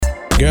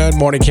Good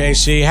morning,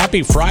 KC.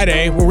 Happy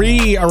Friday.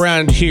 We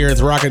around here at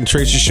the Rocket and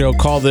Tracy Show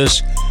call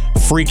this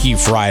Freaky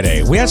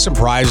Friday. We had some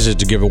prizes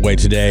to give away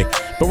today,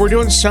 but we're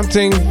doing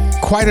something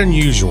quite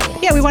unusual.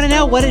 Yeah, we want to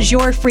know, what is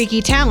your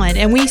freaky talent?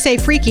 And we say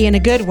freaky in a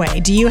good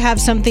way. Do you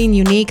have something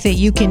unique that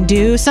you can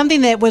do?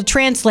 Something that will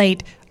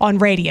translate on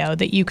radio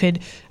that you could,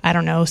 I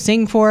don't know,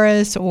 sing for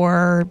us,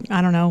 or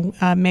I don't know,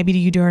 maybe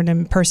you do an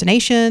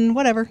impersonation,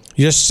 whatever.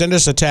 You just send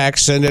us a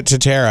text, send it to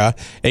Tara,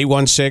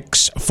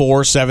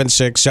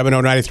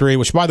 816-476-7093,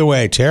 which, by the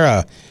way,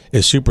 Tara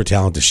is super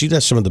talented. She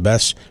does some of the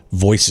best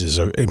voices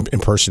of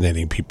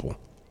impersonating people.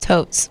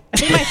 Totes. I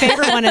think my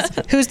favorite one is,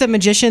 who's the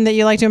magician that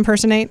you like to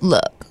impersonate?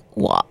 Look,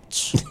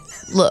 watch.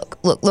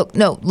 Look.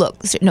 No,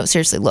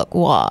 seriously, look,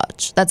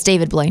 watch. That's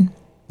David Blaine.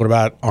 What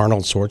about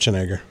Arnold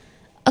Schwarzenegger?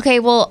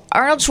 Okay, well,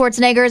 Arnold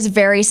Schwarzenegger is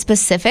very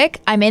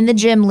specific. I'm in the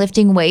gym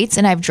lifting weights,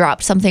 and I've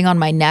dropped something on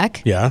my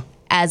neck. Yeah.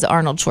 As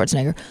Arnold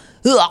Schwarzenegger.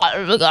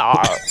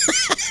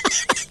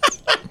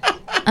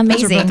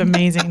 Amazing. Those are both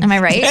amazing. Am I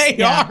right?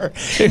 They are.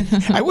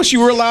 I wish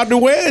you were allowed to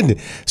win.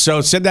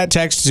 So send that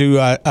text to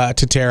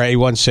Tara,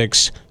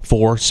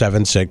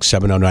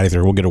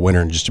 816-476-7093. We'll get a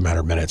winner in just a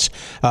matter of minutes.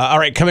 All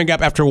right, coming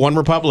up after One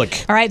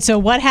Republic. All right, so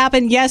what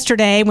happened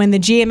yesterday when the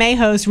GMA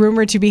host,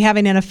 rumored to be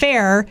having an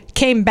affair,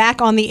 came back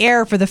on the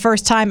air for the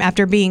first time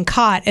after being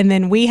caught? And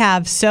then we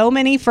have so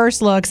many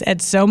first looks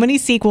at so many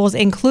sequels,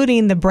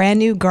 including the brand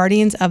new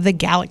Guardians of the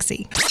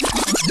Galaxy.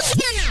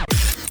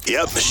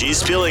 Yep, she's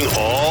spilling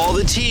all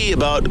the tea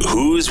about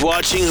who's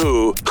watching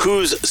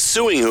who's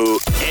suing who,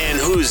 and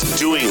who's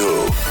doing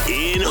who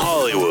in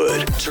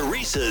Hollywood.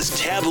 Teresa's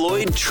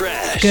tabloid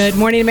trash. Good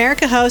Morning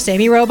America hosts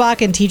Amy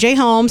Robach and TJ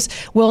Holmes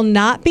will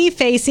not be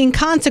facing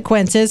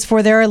consequences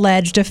for their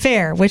alleged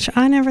affair, which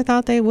I never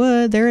thought they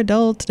would. They're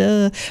adults,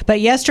 duh. But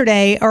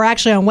yesterday, or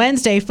actually on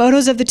Wednesday,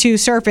 photos of the two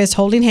surfaced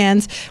holding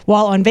hands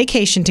while on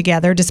vacation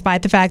together,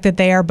 despite the fact that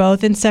they are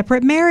both in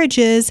separate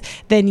marriages.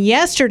 Then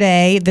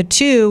yesterday, the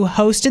two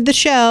hosted the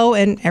show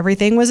and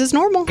everything was as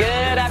normal. Good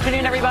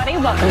afternoon, everybody.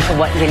 Welcome to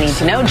What You Need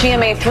to Know,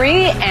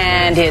 GMA3,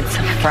 and it's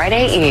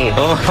Friday Eve.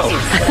 Oh,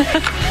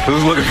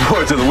 who's looking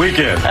forward to the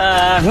weekend?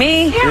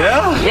 Me?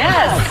 Yeah?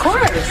 Yes, of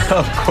course.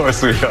 Of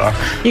course we are.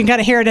 You can kind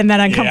of hear it in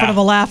that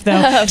uncomfortable laugh,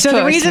 though. So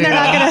the reason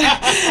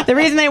the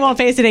reason they won't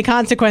face any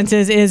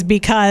consequences is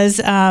because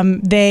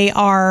they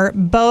are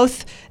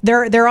both,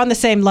 they're on the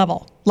same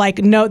level. Like,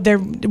 no,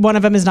 one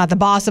of them is not the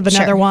boss of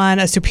another one,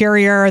 a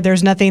superior.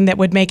 There's nothing that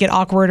would make it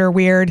awkward or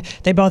weird.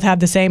 They both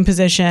have the same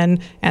position,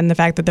 and the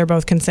fact that they're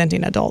both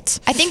consenting adults.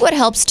 I think what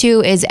helps,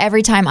 too, is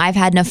every time I've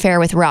had an affair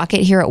with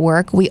Rocket here at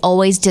work, we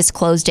always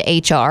disclose to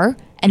HR.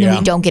 And then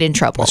we don't get in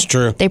trouble. That's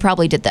true. They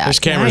probably did that. There's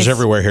cameras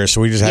everywhere here, so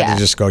we just had to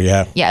just go,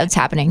 Yeah, it's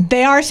happening.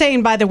 They are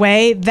saying, by the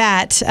way,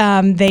 that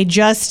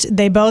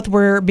they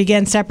both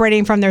began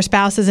separating from their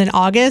spouses in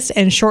August,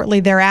 and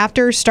shortly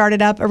thereafter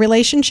started up a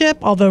relationship,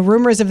 although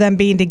rumors of them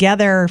being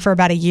together for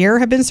about a year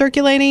have been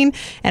circulating.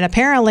 And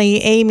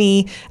apparently,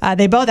 Amy,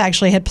 they both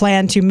actually had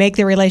planned to make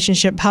their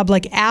relationship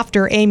public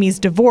after Amy's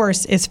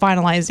divorce is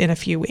finalized in a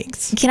few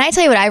weeks. Can I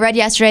tell you what I read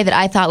yesterday that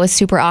I thought was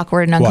super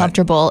awkward and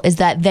uncomfortable? Is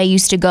that they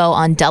used to go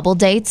on double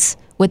dates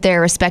with their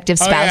respective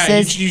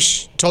spouses. You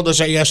told us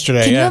that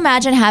yesterday. Can you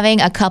imagine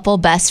having a couple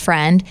best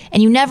friend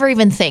and you never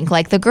even think,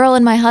 like, the girl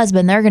and my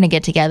husband, they're going to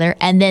get together,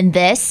 and then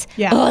this?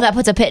 Yeah. Oh, that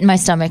puts a pit in my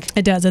stomach.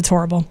 It does. It's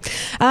horrible.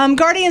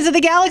 Guardians of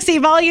the Galaxy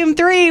Volume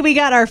 3. We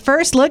got our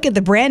first look at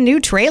the brand new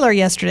trailer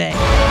yesterday.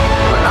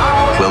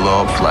 We'll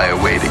all fly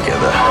away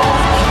together.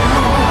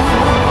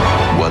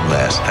 One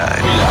last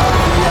time.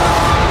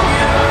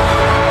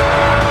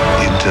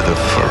 Into the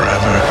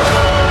forever.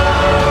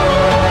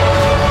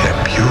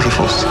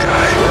 Beautiful sky.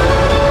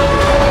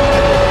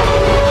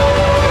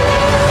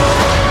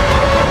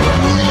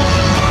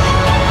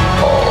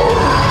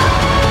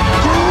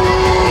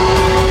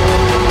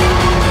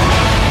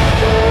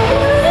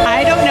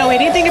 I don't know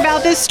anything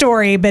about this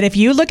story, but if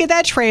you look at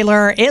that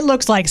trailer, it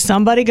looks like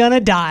somebody gonna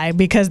die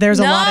because there's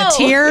a lot of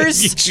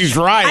tears. She's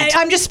right.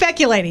 I'm just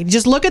speculating.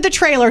 Just look at the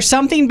trailer.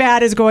 Something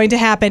bad is going to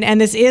happen, and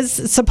this is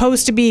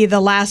supposed to be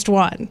the last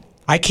one.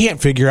 I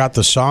can't figure out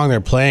the song they're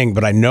playing,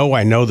 but I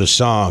know the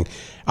song.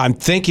 I'm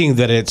thinking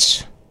that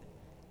it's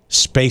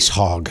Space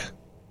Hog.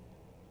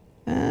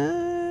 The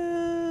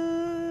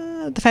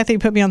fact that you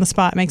put me on the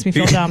spot makes me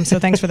feel dumb, so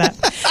thanks for that.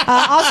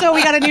 Also,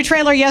 we got a new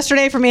trailer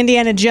yesterday from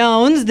Indiana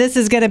Jones. This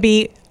is going to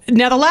be...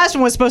 Now, the last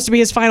one was supposed to be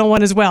his final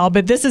one as well,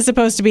 but this is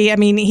supposed to be... I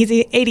mean, he's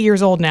 80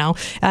 years old now.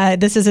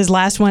 This is his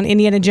last one,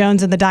 Indiana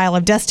Jones and the Dial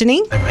of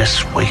Destiny. I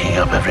miss waking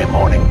up every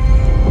morning,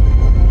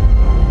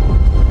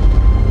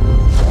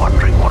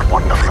 wondering what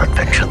wonderful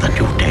adventure the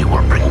new day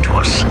will bring to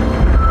us.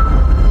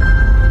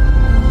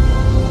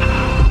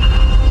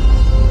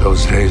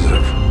 Those days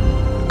have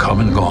come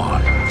and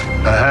gone.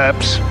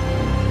 Perhaps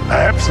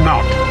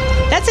not.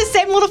 That's his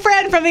same little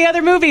friend from the many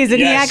other movies, and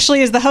he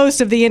actually is the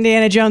host of the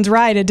Indiana Jones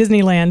ride at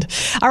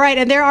Disneyland. All right,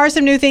 and there are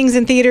some new things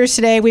in theaters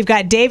today. We've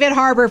got David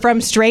Harbour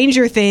from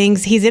Stranger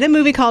Things. He's in a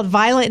movie called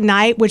Violent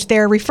Night, which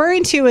they're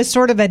referring to as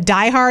sort of a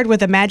Die Hard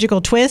with a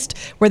magical twist,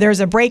 where there's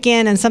a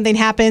break-in and something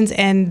happens,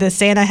 and the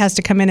Santa has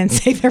to come in and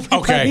save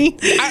everybody.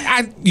 Okay.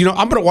 I'm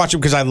going to watch him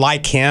because I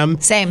like him.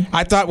 Same.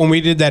 I thought when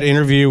we did that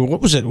interview,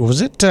 what was it?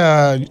 Was it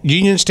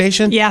Union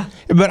Station? Yeah.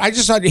 But I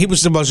just thought he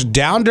was the most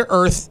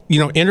down-to-earth,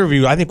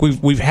 interview I think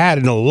we've had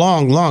in a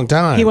long, long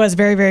time. He was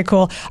very, very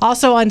cool.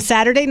 Also on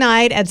Saturday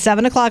night at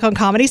 7 o'clock on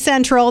Comedy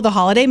Central, the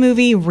holiday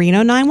movie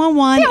Reno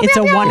 911. It's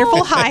a wonderful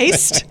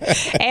heist.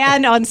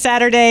 And on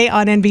Saturday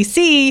on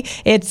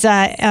NBC, it's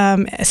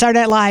Saturday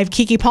Night Live.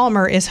 Keke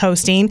Palmer is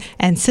hosting,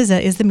 and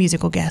SZA is the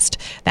musical guest.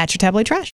 That's your tabloid trash.